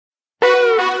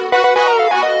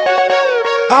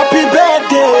Happy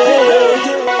birthday,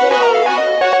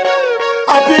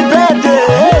 happy birthday,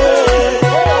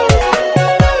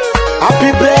 happy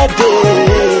birthday.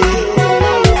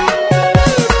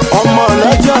 Ọmọ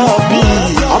lọ́jọ́ bí,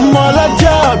 ọmọ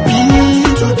lọ́jọ́ bí.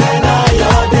 Today na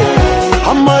your day.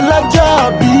 Ọmọ lọ́jọ́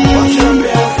bí.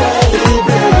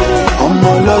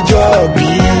 Ọmọ lọ́jọ́ bí.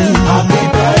 Happy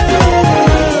birthday.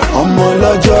 Ọmọ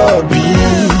lọ́jọ́ bí.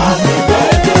 Happy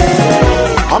birthday.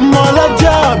 Ọmọ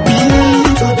lọ́jọ́ bí.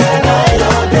 Today na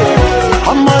your day.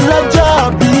 Ọmọ lọ́jọ́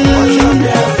bí.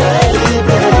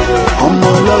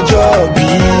 Ọmọ lọ́jọ́ bí.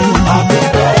 Happy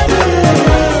birthday.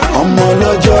 Ọmọ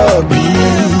lọ́jọ́ bí.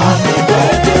 Happy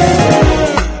birthday.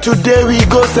 Today we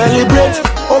go celebrate.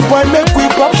 Oh boy, make we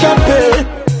pop champagne.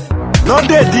 No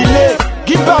dey delay.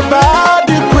 Give Baba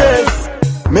the praise.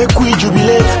 Make we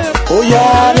jubilate. Oh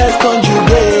yeah, let's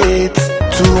conjugate.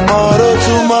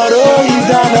 Tomorrow is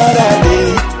another day.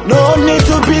 No need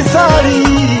to be sorry.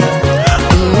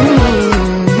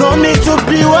 No need to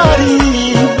be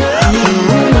worried.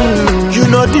 You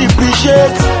know the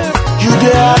appreciate. You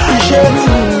dey appreciate.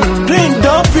 Drink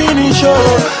don't finish,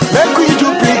 oh. Make we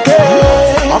duplicate.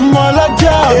 Ọmọ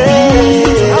lọ́jọ́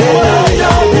bí.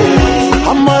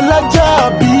 Ọmọ lọ́jọ́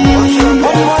bí.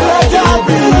 Ọmọ lọ́jọ́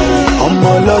bí.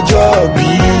 Ọmọ lọ́jọ́ bí.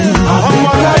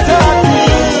 Ọmọ lọ́jọ́ bí.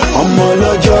 Ọmọ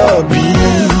lọ́jọ́ bí.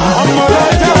 Ọmọ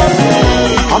lọ́jọ́ bí.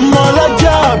 Ọmọ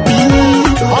lọ́jọ́ bí.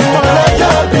 Ọmọ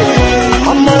lọ́jọ́ bí.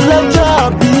 Ọmọ lọ́jọ́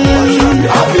bí.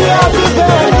 Happy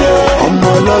birthday.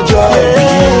 Ọmọ lọ́jọ́ bí.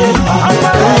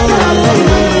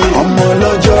 Ọmọ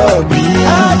lọ́jọ́ bí.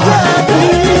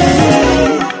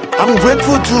 I'm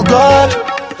grateful to God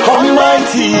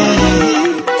Almighty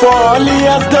for all He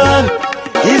has done.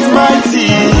 He's mighty.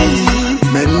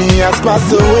 Many has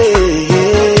passed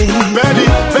away.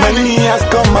 Many has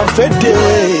come and fade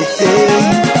away.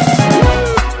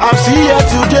 I'm still here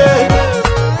today,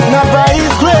 now by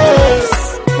His grace.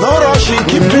 No rushing,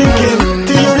 keep drinking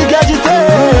till you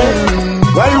regurgitate.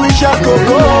 While we shall go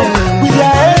with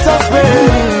your hands of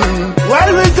faith.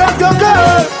 While we shall go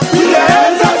with your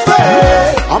hands of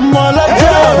faith. I'm all a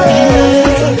job.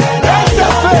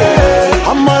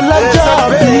 I'm all a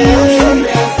job.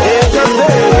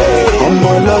 I'm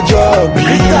all a job.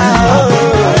 I'm all a job.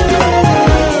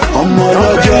 I'm all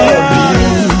a job.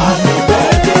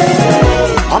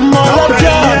 I'm all a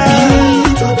job.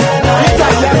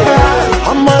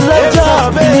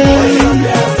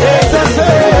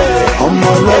 I'm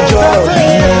all a job.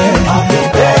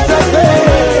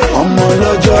 I'm all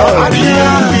a job.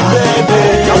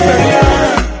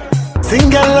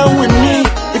 Sing along with me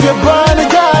if you're born a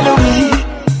gallery.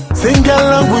 Sing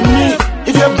along with me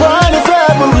if you're born in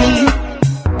February.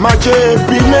 March,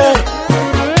 April, May,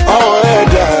 oh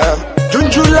weather. June,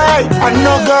 July, and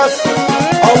August,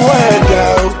 oh weather.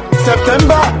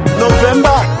 September,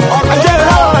 November,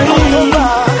 October,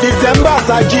 December,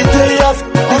 Sagittarius,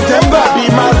 December, be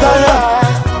Messiah.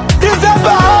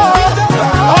 December,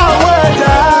 oh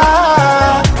weather.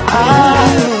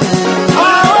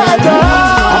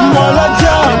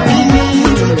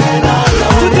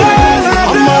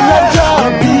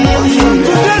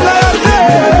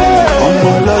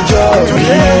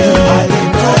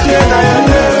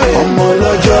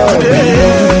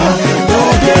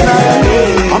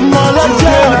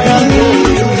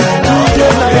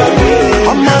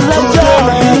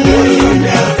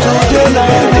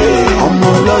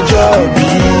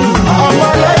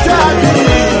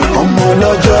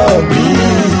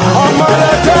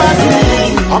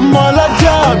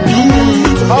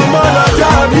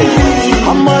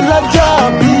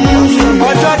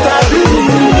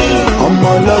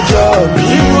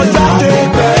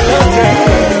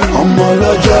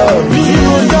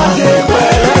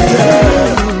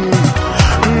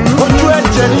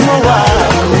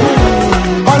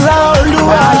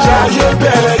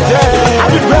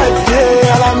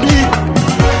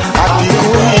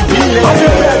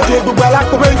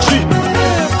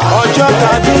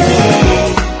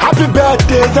 Happy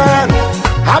birthday, Zion.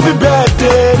 Happy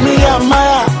birthday, Mia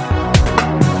Maya.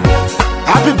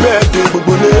 Happy birthday,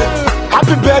 Bubule.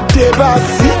 Happy birthday,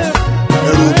 Basi.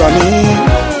 Erubami.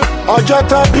 Ọjọ́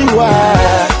tó bí wa,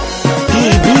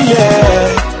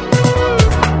 ìbílẹ̀.